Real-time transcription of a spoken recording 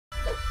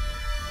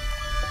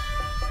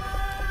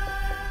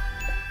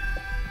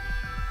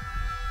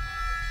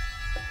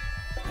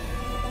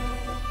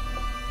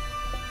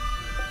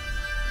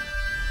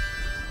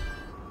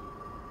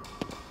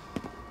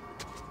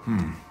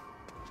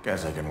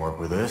Guess I can work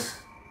with this.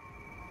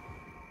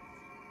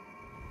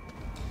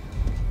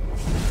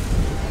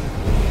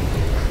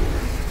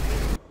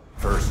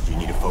 First, you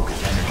need to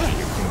focus energy in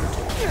your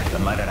fingertips,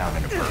 then let it out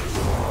in a burst.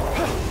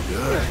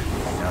 Good.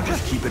 Now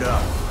just keep it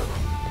up.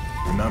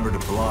 Remember to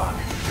block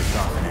to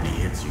soften any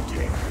hits you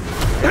take.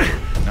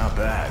 Not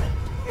bad.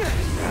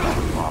 Now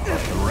mop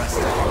up the rest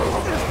of it.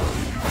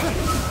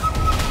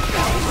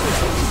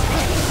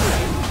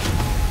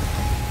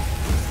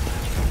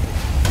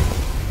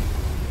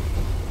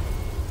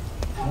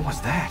 What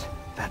was that?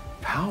 That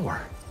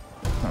power?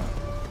 Huh.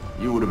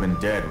 You would have been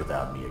dead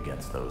without me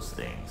against those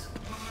things.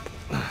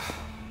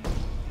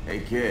 Hey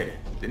kid,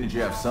 didn't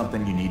you have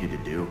something you needed to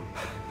do?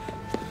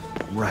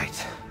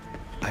 Right.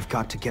 I've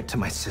got to get to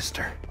my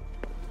sister.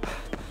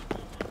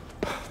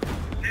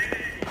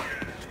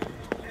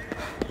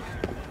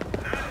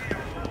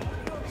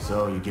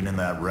 So, you get in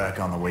that wreck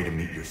on the way to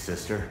meet your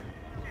sister?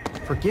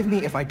 Forgive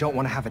me if I don't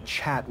want to have a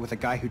chat with a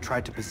guy who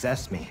tried to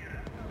possess me.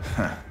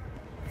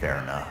 Fair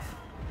enough.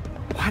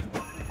 What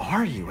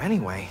are you,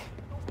 anyway?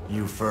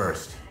 You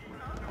first,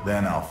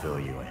 then I'll fill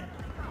you in.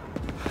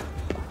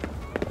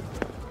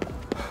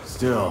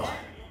 Still,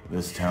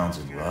 this town's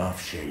in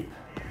rough shape.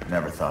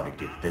 Never thought it'd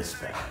get this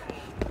bad.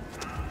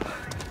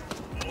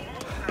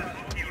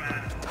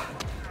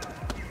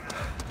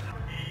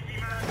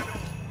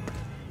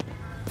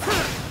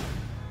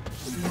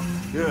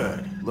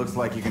 Good. Looks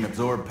like you can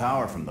absorb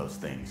power from those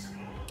things.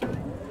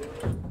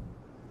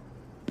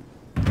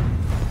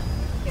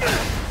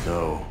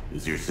 So,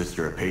 is your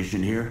sister a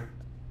patient here?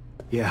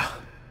 Yeah.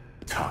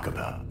 Talk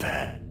about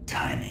bad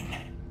timing.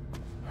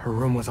 Her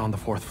room was on the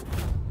 4th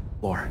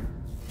floor.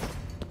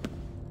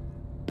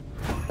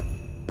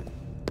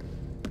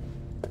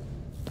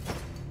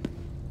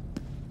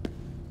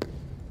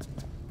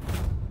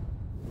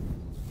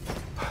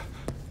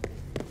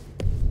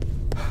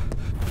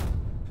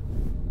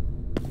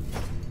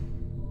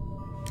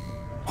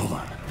 Hold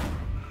on.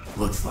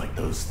 Looks like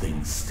those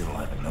things still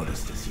haven't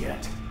noticed us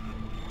yet.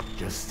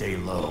 Just stay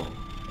low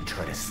and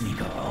try to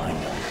sneak up behind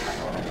them.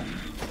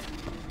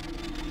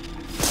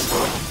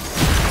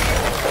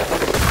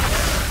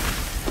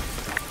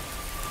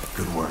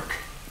 Good work.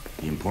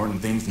 The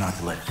important thing's not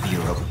to let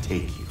fear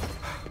overtake you.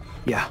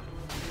 Yeah.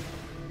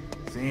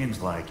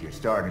 Seems like you're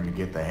starting to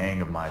get the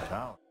hang of my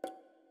power.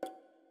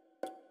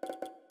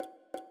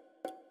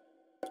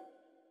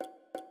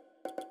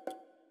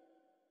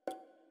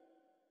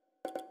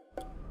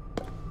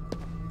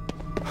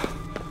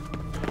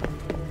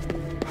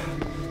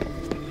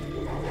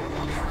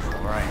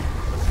 Alright,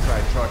 let's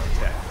try charge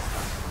attack.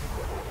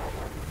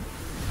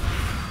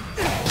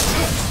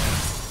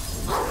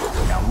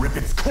 Now rip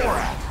its core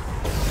out!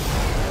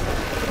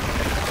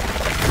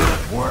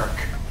 Good work.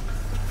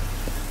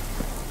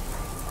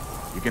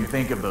 You can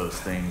think of those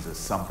things as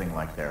something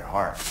like their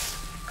hearts.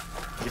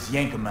 Just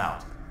yank them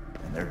out,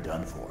 and they're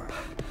done for.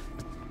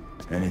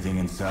 Anything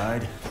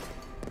inside?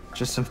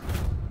 Just some...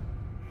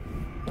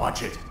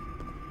 Watch it.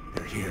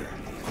 They're here.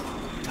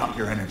 Top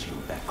your energy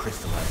with that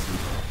crystallized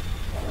ether.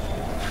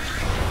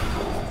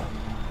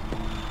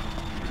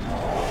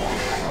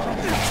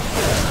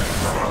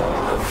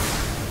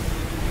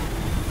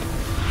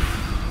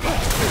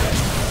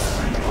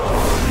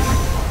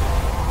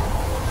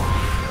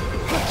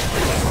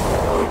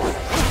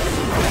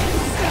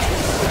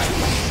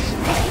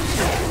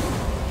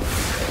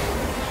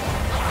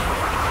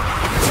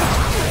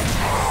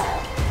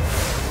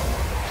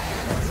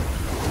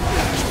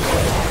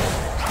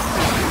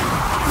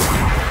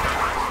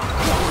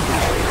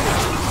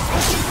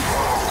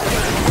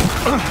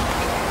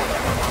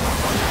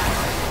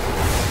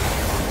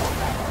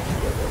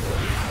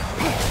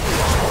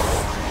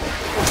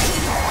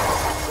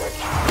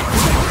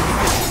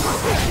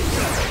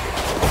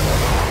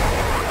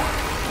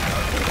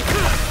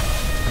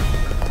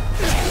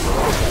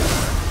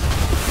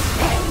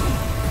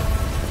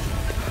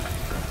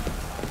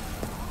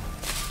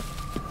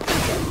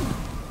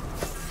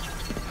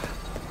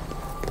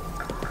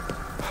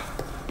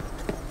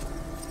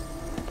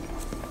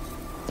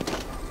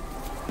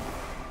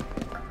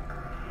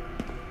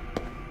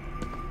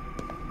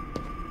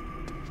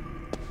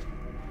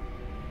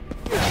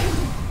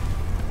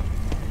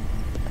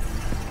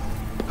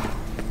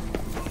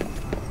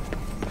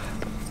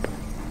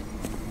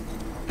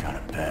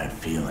 Bad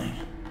feeling.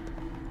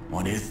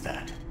 What is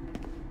that?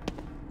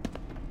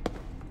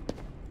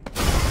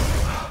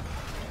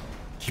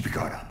 Keep your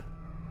guard up.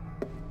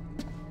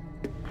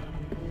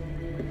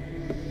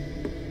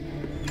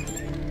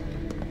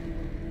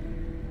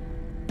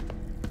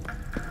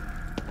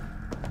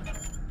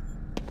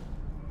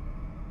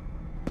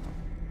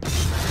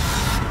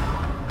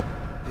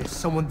 Is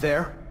someone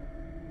there?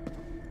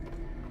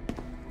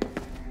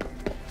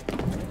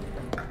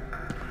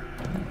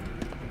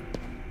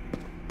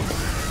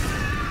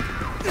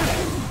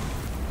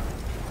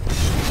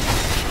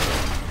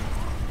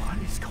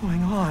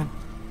 Going on?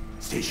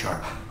 Stay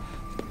sharp.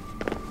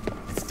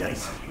 It's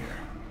dicey here.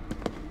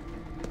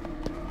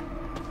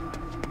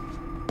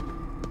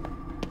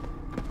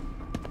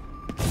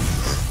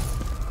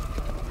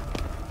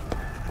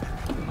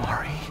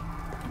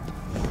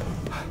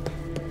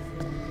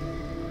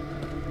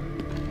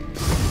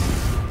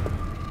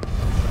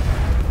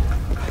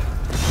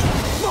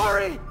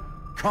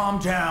 Calm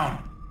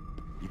down.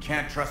 You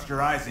can't trust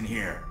your eyes in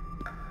here.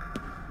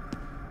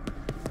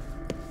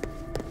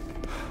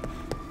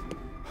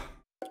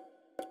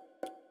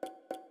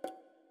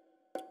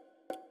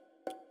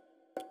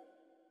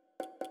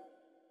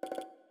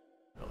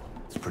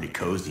 It's pretty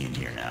cozy in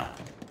here now.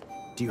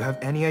 Do you have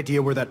any idea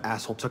where that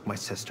asshole took my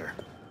sister?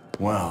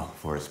 Well,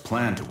 for his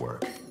plan to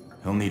work,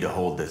 he'll need to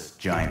hold this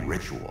giant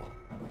ritual.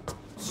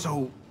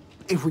 So,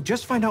 if we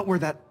just find out where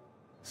that...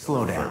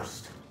 Slow down.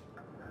 First.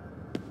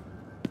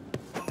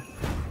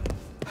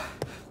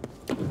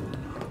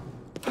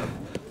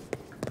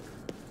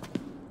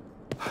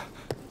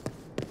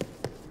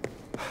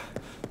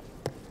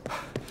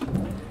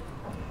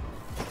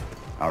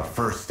 Our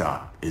first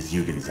stop is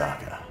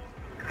GIGABYTE.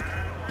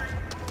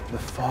 The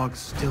fog's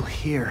still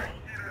here.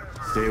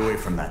 Stay away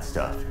from that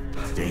stuff.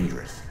 It's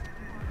dangerous.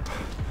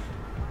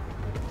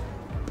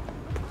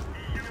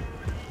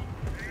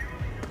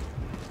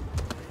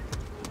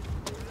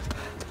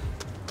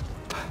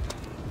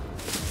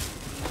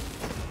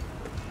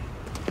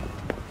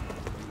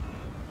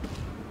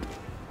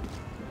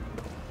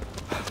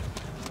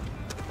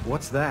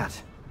 What's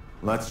that?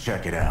 Let's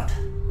check it out.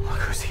 Look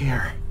who's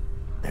here.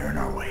 They're in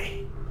our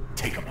way.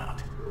 Take them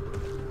out.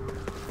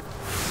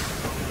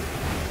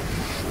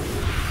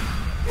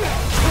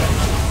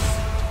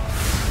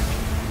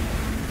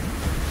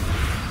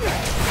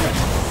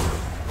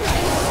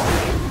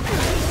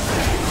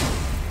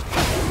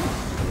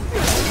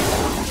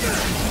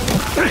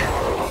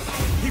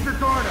 Keep your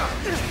guard up.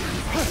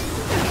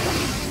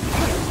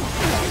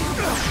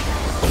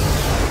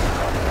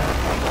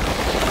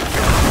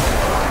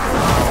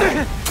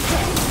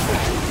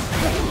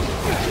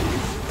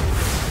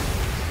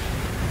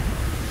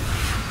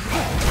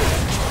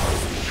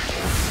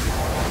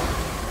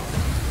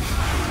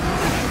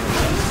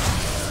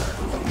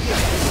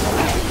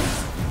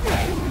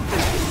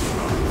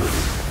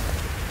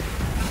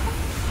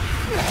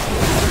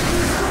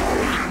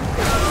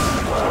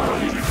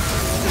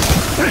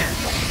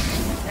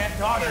 Can't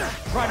dodge her.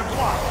 Try to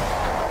block.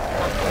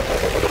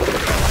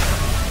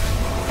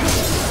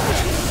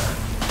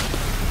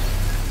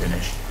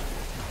 Finished.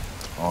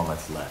 All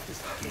that's left is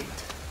the gate.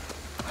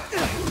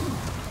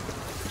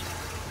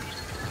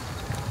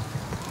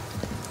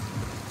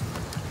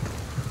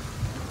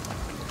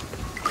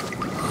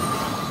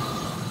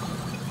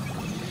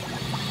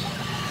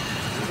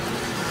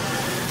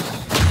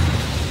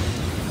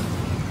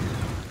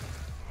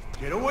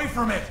 Get away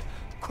from it!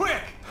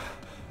 Quick!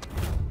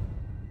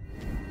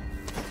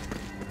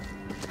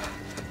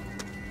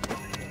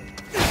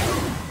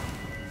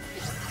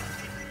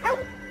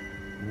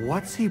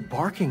 What's he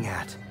barking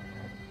at?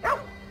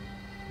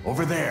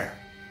 Over there.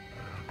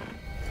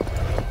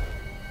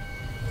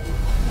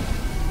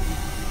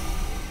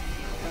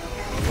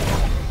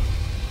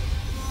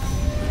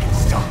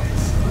 Stop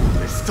this.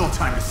 There's still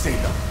time to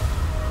save them.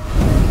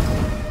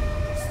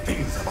 These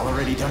things have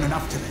already done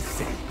enough to this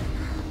city.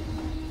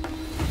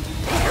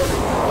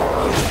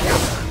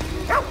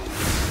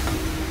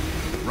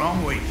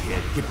 Wrong way,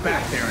 kid. Get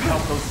back there and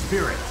help those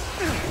spirits.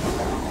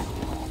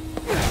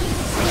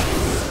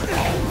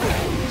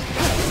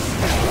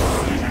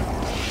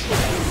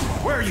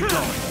 Where are you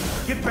going?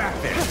 Get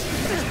back there!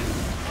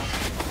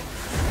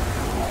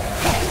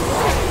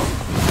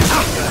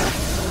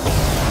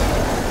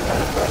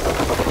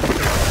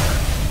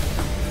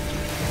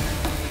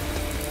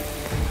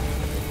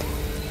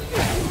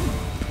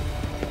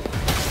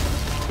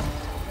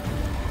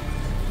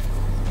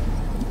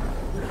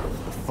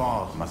 The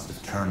fog must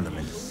have turned them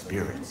into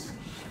spirits.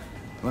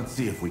 Let's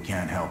see if we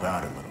can't help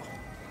out a little.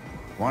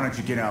 Why don't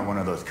you get out one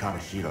of those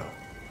Katashiro?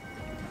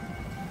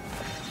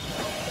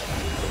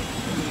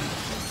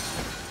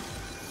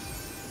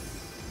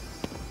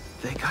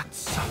 They got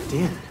sucked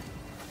in.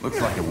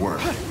 Looks like it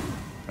worked.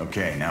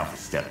 Okay, now for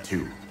step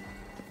 2.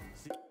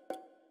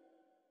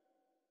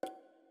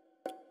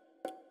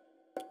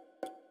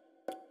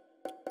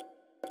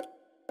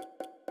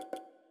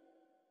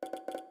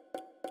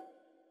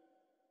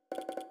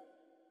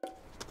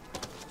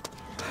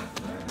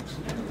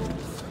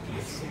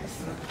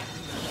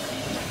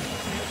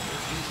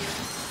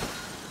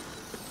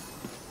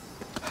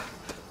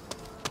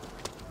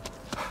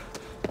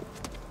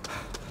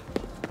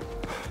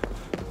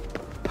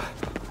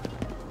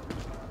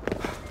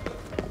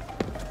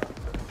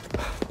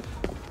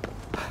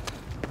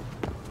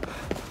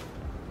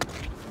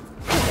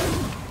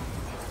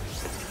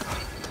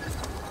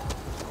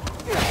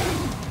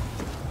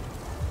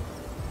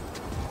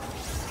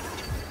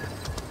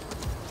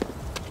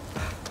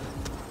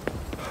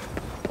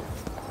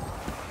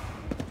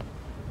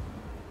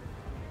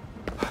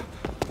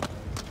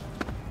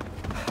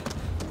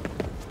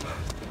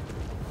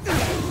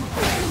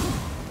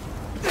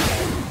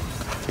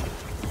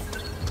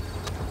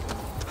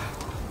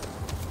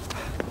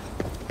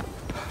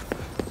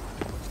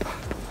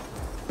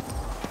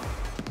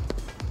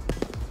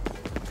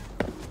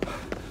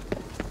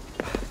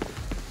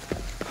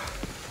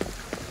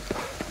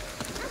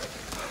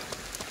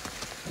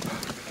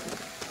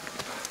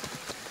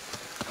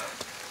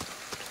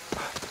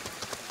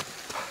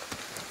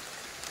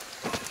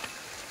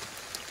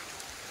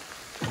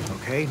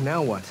 Okay,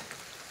 now what?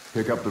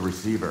 Pick up the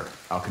receiver.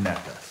 I'll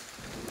connect us.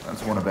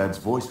 That's one of Ed's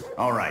voice.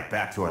 All right,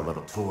 back to our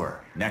little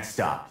tour. Next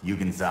stop,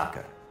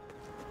 Yuganzaka.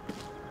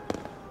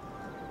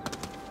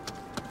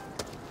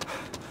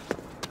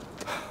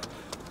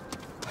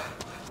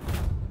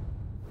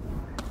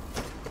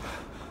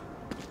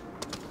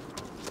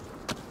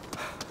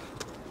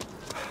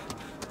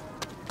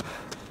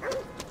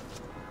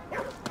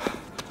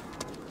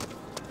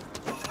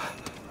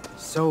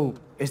 So,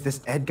 is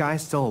this Ed guy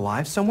still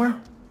alive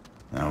somewhere?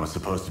 That was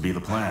supposed to be the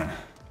plan.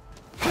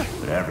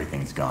 But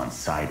everything's gone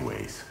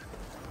sideways.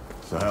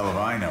 So hell if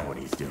I know what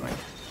he's doing.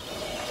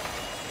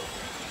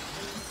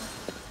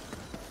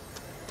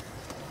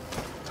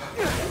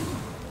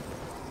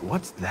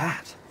 What's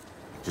that?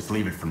 Just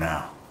leave it for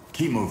now.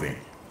 Keep moving.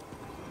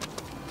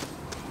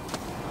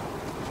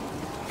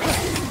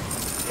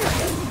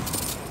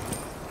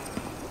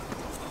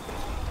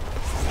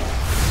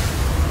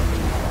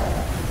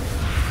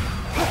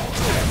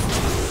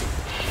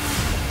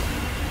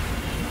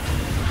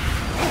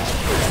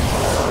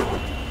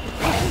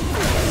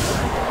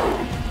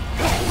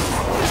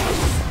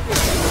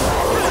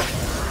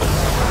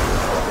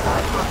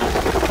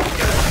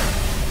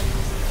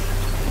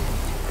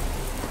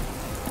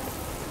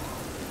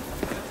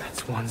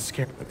 One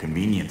scare. A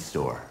convenience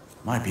store.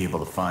 Might be able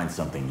to find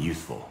something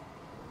useful.